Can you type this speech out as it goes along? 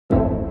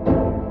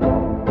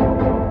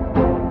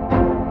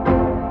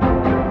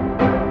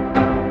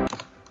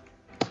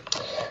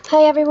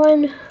Hi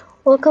everyone,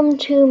 welcome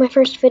to my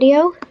first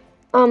video.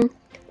 I'm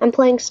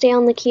playing Stay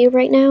on the Cube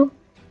right now.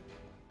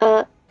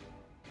 Well,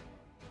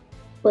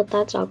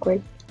 that's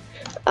awkward.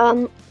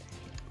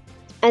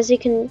 As you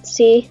can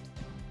see,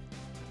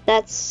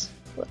 that's,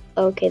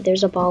 okay,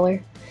 there's a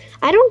baller.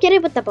 I don't get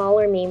it with the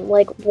baller meme.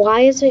 Like,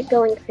 why is it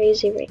going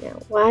crazy right now?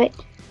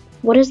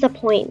 What is the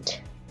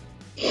point?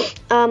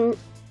 I'm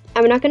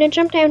not gonna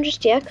jump down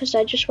just yet, because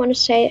I just want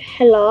to say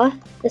hello.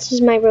 This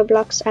is my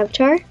Roblox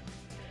avatar.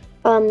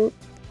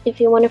 If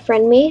you want to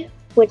friend me,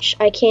 which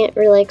I can't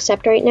really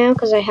accept right now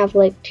because I have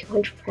like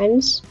 200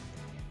 friends,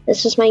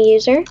 this is my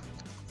user.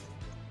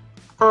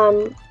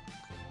 And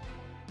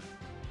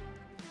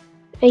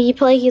you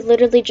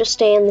literally just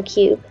stay in the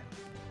cube.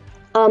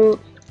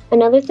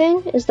 Another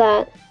thing is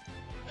that,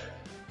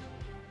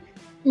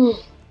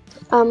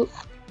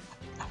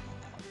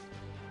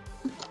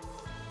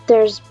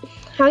 there's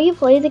how you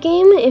play the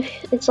game.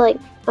 If it's like,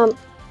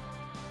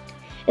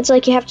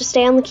 you have to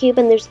stay on the cube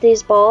and there's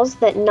these balls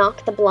that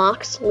knock the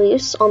blocks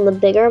loose on the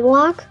bigger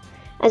block,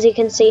 as you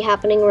can see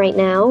happening right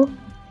now.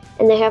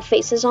 And they have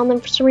faces on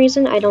them for some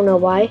reason. I don't know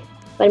why,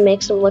 but it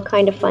makes them look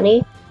kind of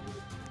funny.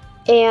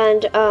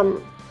 And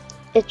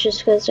it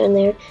just goes in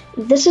there.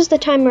 This is the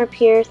timer up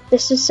here.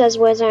 This says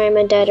whether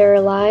I'm dead or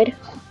alive.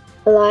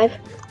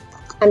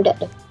 I'm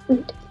dead.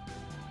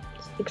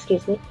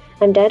 Excuse me.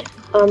 I'm dead.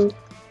 I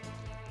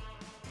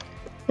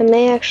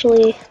may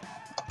actually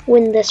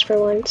win this for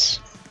once.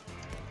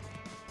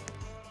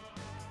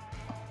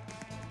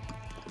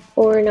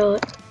 Or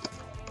not.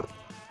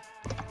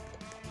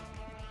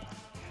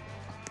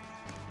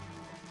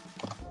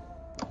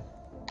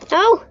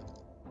 Oh!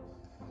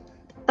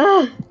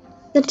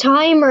 The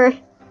timer!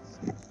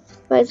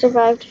 If I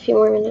survived a few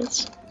more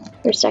minutes.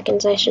 Or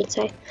seconds, I should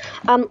say.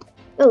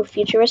 Oh,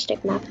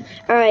 futuristic map.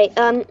 Alright,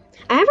 I haven't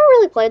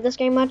really played this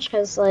game much,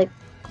 because, like,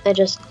 I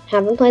just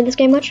haven't played this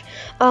game much.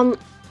 I've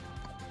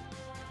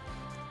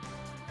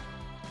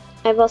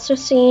also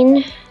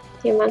seen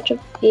the amount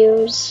of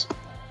views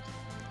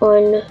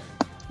on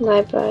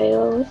my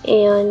bio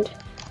and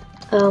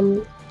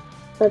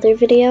other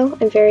video.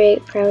 I'm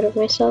very proud of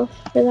myself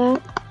for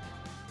that.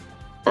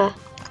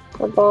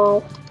 The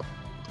ball.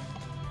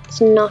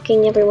 It's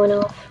knocking everyone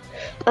off.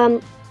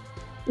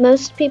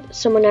 Most people,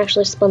 someone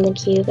actually spun the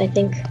cube, I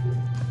think.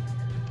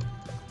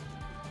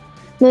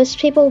 Most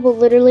people will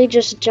literally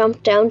just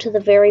jump down to the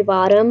very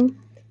bottom,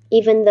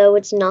 even though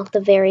it's not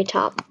the very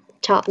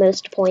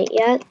topmost point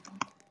yet,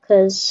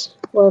 because,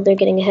 well, they're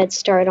getting a head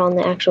start on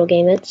the actual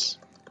game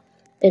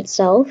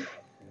itself.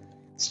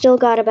 Still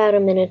got about a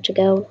minute to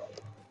go.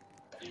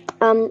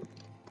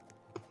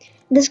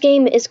 This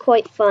game is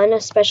quite fun,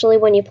 especially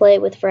when you play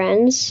it with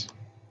friends,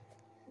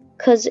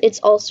 because it's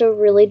also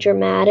really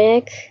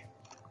dramatic.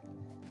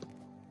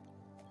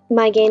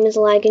 My game is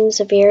lagging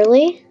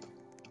severely.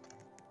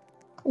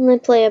 I'm gonna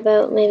play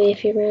about maybe a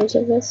few rounds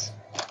of this.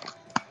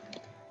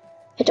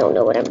 I don't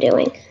know what I'm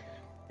doing.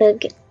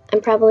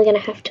 I'm probably gonna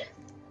have to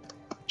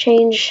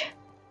change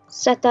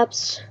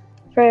setups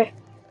for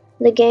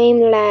the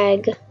game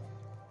lag,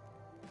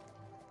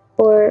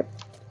 or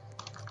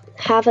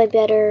have a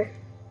better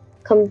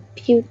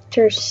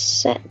computer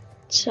set.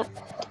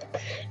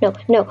 No.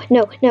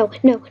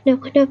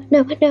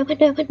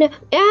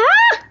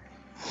 Ah!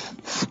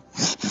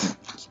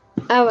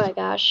 Oh my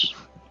gosh.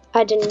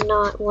 I did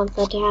not want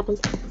that to happen.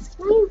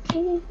 Am I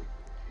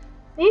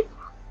okay?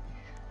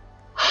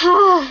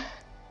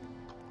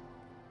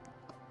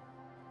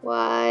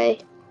 Why?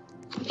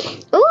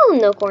 Ooh,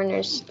 no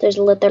corners. There's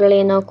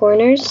literally no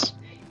corners.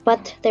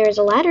 But there's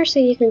a ladder so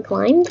you can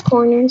climb the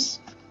corners.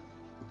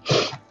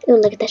 Ooh,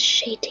 look at the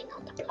shading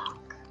on the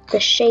block. The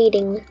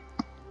shading.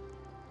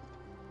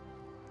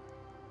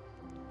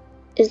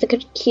 Is the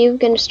cube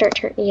gonna start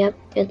turning? Yep,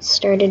 it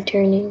started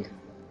turning.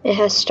 It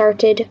has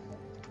started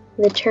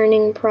the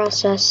turning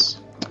process.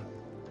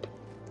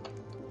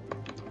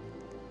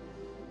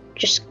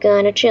 Just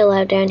gonna chill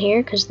out down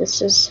here, because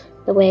this is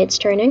the way it's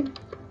turning.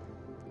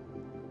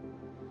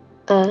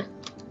 No.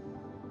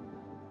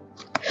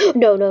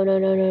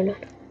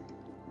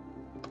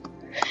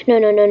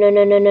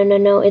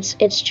 No.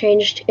 It's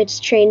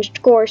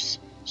changed course.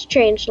 It's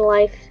changed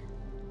life.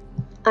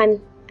 I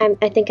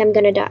think I'm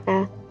gonna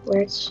die.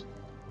 Where's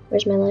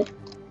my life?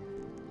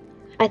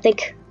 I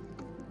think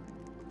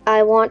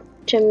I want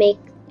to make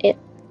it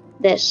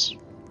this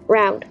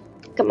round.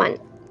 Come on,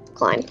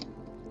 climb.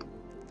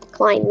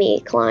 Climb me,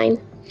 climb.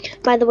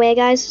 By the way,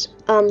 guys,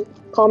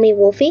 call me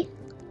Wolfie.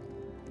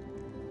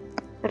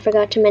 I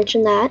forgot to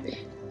mention that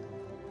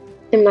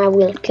in my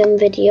welcome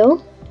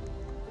video,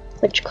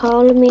 which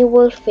call me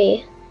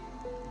Wolfie.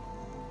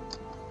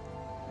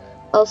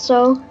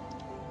 Also,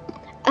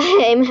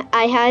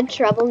 I had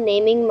trouble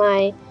naming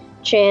my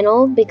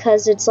channel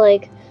because it's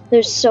like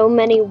there's so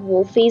many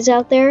Wolfies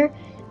out there.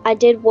 I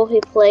did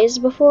Wolfie Plays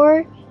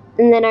before,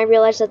 and then I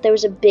realized that there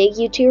was a big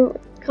YouTuber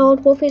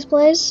called Wolfie's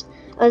Plays.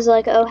 I was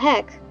like, oh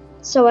heck.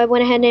 So I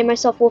went ahead and named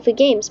myself Wolfie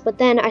Games, but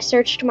then I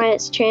searched my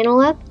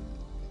channel up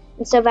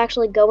instead of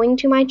actually going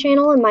to my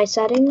channel in my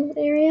setting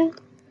area.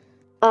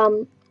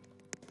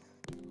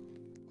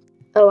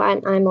 Oh,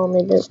 I'm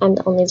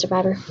the only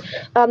survivor.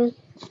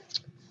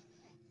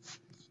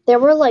 There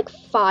were like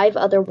 5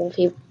 other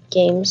Wolfie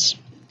games,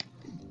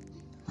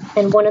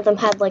 and one of them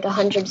had like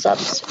 100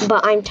 subs.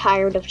 But I'm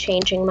tired of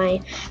changing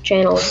my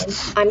channel name.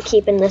 I'm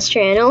keeping this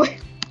channel.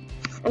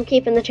 I'm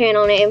keeping the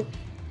channel name.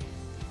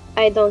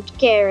 I don't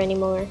care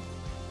anymore.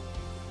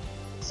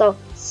 So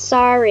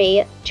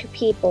sorry to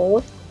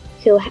people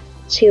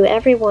to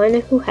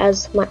everyone who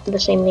has the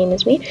same name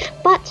as me,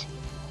 but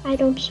I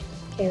don't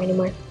care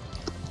anymore.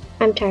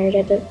 I'm tired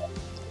of it.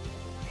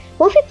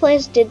 Wolfie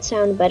Plays did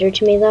sound better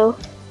to me though,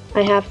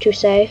 I have to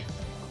say.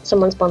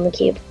 Someone spawned the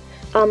cube.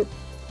 I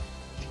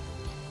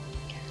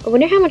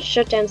wonder how much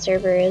shutdown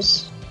server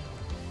is.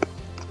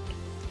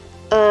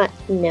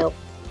 No.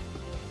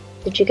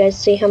 Did you guys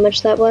see how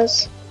much that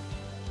was?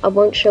 I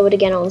won't show it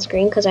again on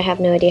screen because I have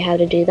no idea how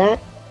to do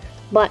that.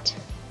 But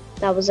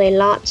that was a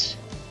lot.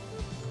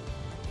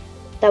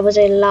 That was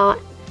a lot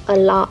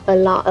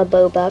of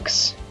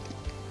Bobucks.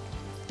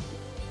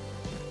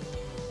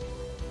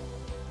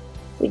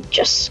 We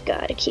just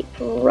gotta keep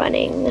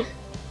running.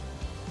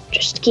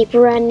 Just keep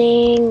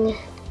running.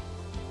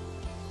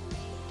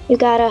 You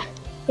gotta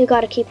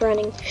keep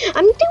running.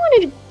 I'm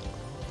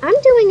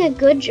doing a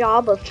good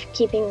job of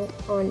keeping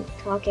on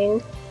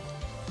talking.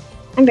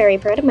 I'm very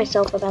proud of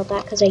myself about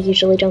that because I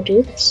usually don't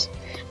do this.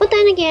 But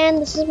then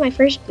again, this is my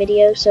first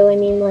video, so I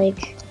mean,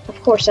 like,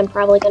 of course I'm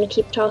probably gonna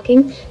keep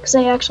talking because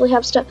I actually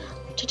have stuff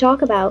to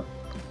talk about.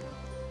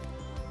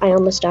 I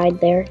almost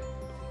died there.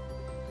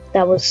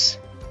 That was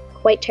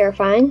quite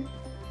terrifying.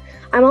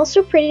 I'm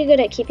also pretty good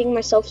at keeping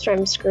myself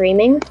from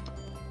screaming,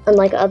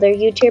 unlike other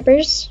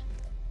YouTubers.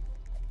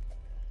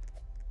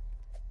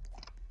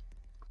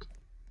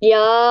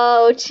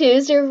 Yo,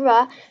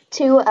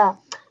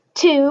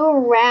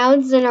 2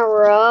 rounds in a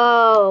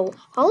row.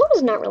 Hollow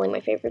is not really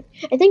my favorite.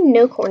 I think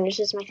No Corners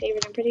is my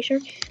favorite, I'm pretty sure.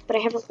 But I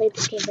haven't played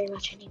this game very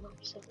much anymore,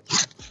 so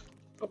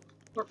I'm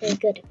not very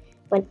good.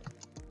 But,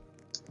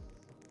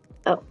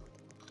 oh.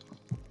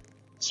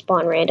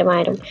 Spawn random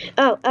item.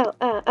 Oh, blah,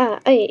 blah,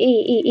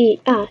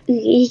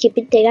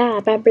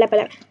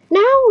 blah.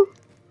 No!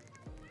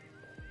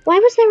 Why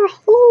was there a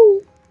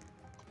hole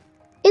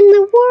in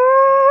the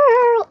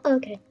world?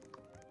 Okay.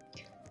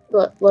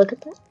 Look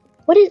at that.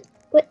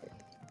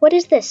 What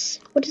is this?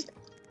 What is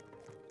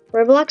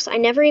Roblox? I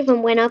never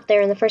even went up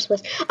there in the first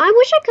place. I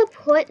wish I could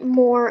put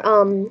more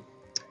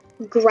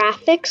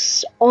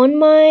graphics on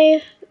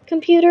my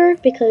computer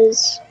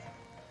because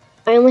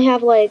I only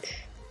have like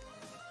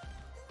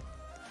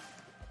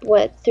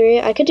what, 3?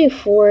 I could do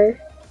 4.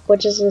 What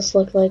does this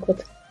look like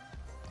with?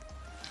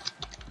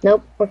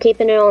 Nope, we're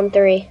keeping it on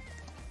 3.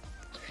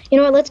 You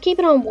know what, let's keep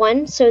it on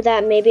 1 so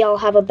that maybe I'll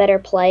have a better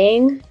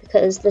playing,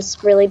 because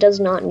this really does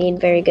not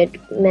need a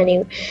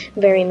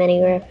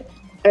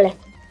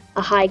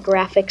high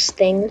graphics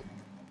thing.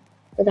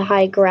 With a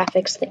high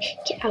graphics thing.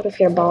 Get out of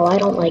here, ball, I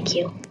don't like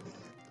you.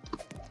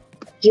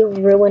 You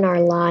ruin our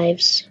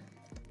lives.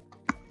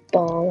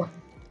 Ball.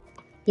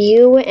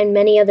 You and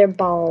many other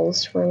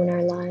balls ruin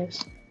our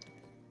lives.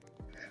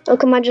 Oh,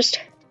 come on, just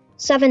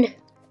 7,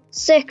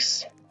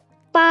 6,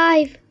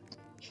 5,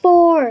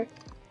 4,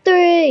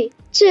 3,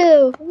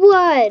 2,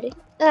 1.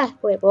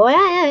 Wait,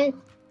 what?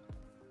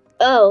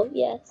 Oh,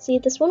 yeah. See,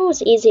 this one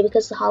was easy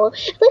because the Hollow.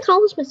 I think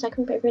Hollow's my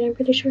second favorite, I'm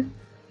pretty sure.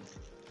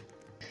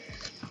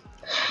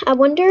 I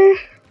wonder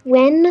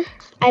when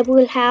I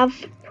will have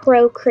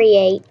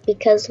Procreate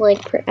because,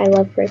 like, I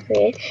love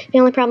Procreate. The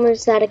only problem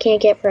is that I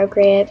can't get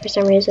Procreate for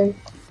some reason.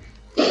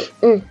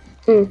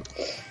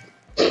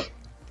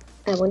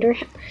 I wonder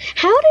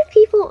how do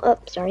people,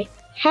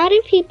 how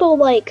do people,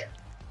 like,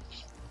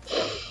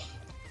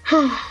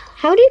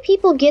 how do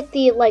people get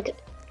the, like,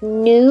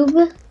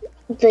 noob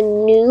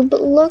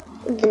look,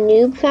 the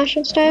noob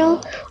fashion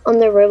style on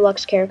their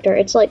Roblox character?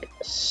 It's, like,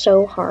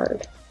 so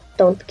hard.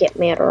 Don't get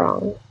me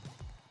wrong.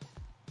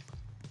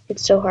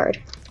 It's so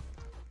hard.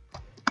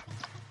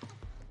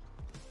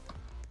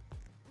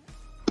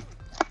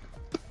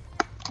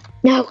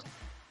 No!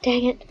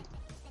 Dang it.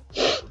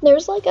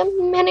 There's like a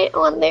minute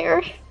on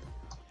there.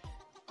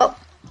 Oh.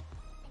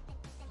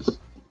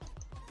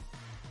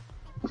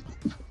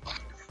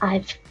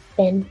 I've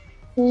been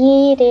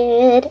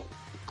yeeted.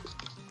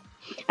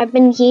 I've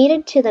been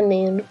yeeted to the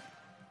moon.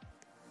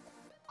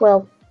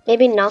 Well,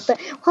 maybe not the.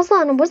 Hold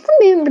on, was the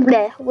moon down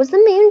there?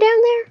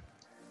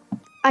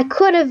 I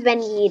could have been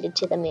yeeted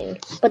to the moon,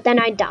 but then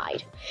I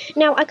died.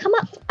 Now I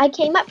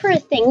came up for a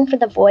thing for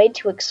the void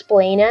to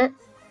explain it.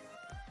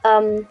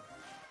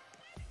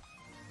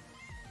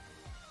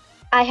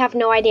 I have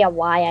no idea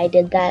why I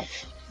did that,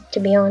 to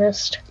be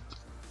honest.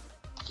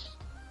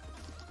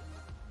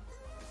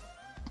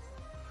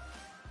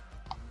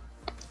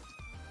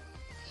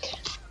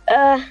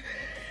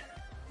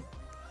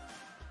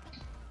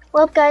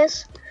 Well,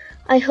 guys,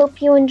 I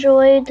hope you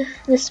enjoyed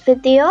this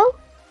video.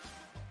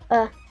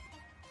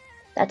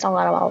 That's a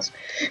lot of balls.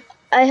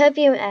 I hope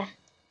you,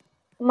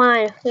 come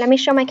on, let me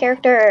show my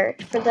character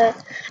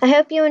I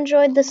hope you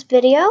enjoyed this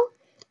video.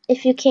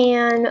 If you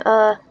can,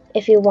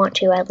 if you want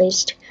to at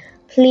least,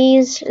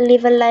 please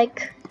leave a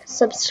like,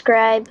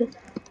 subscribe,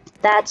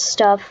 that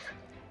stuff.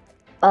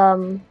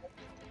 Oh,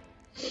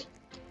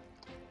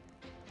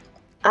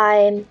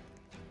 and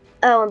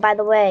by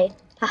the way,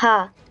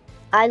 haha,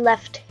 I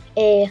left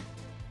a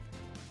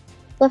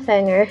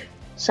cliffhanger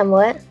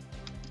somewhat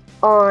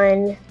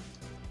on.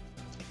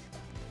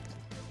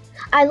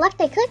 I left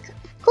a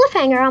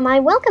cliffhanger on my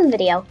welcome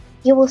video.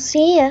 You will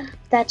see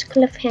that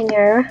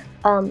cliffhanger,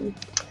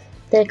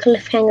 the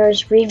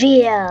cliffhanger's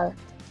reveal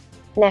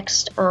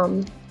next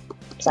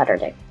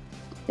Saturday.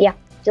 Yeah,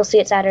 you'll see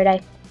it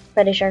Saturday.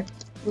 Pretty sure.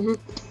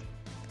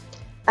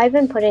 I've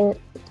been putting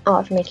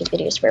off making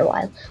videos for a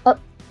while. Oh,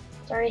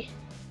 sorry.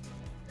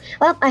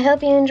 Well, I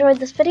hope you enjoyed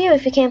this video.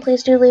 If you can,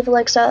 please do leave a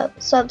like,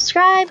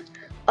 subscribe.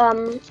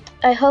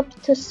 I hope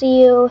to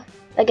see you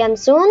again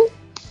soon,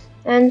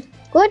 and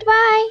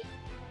goodbye!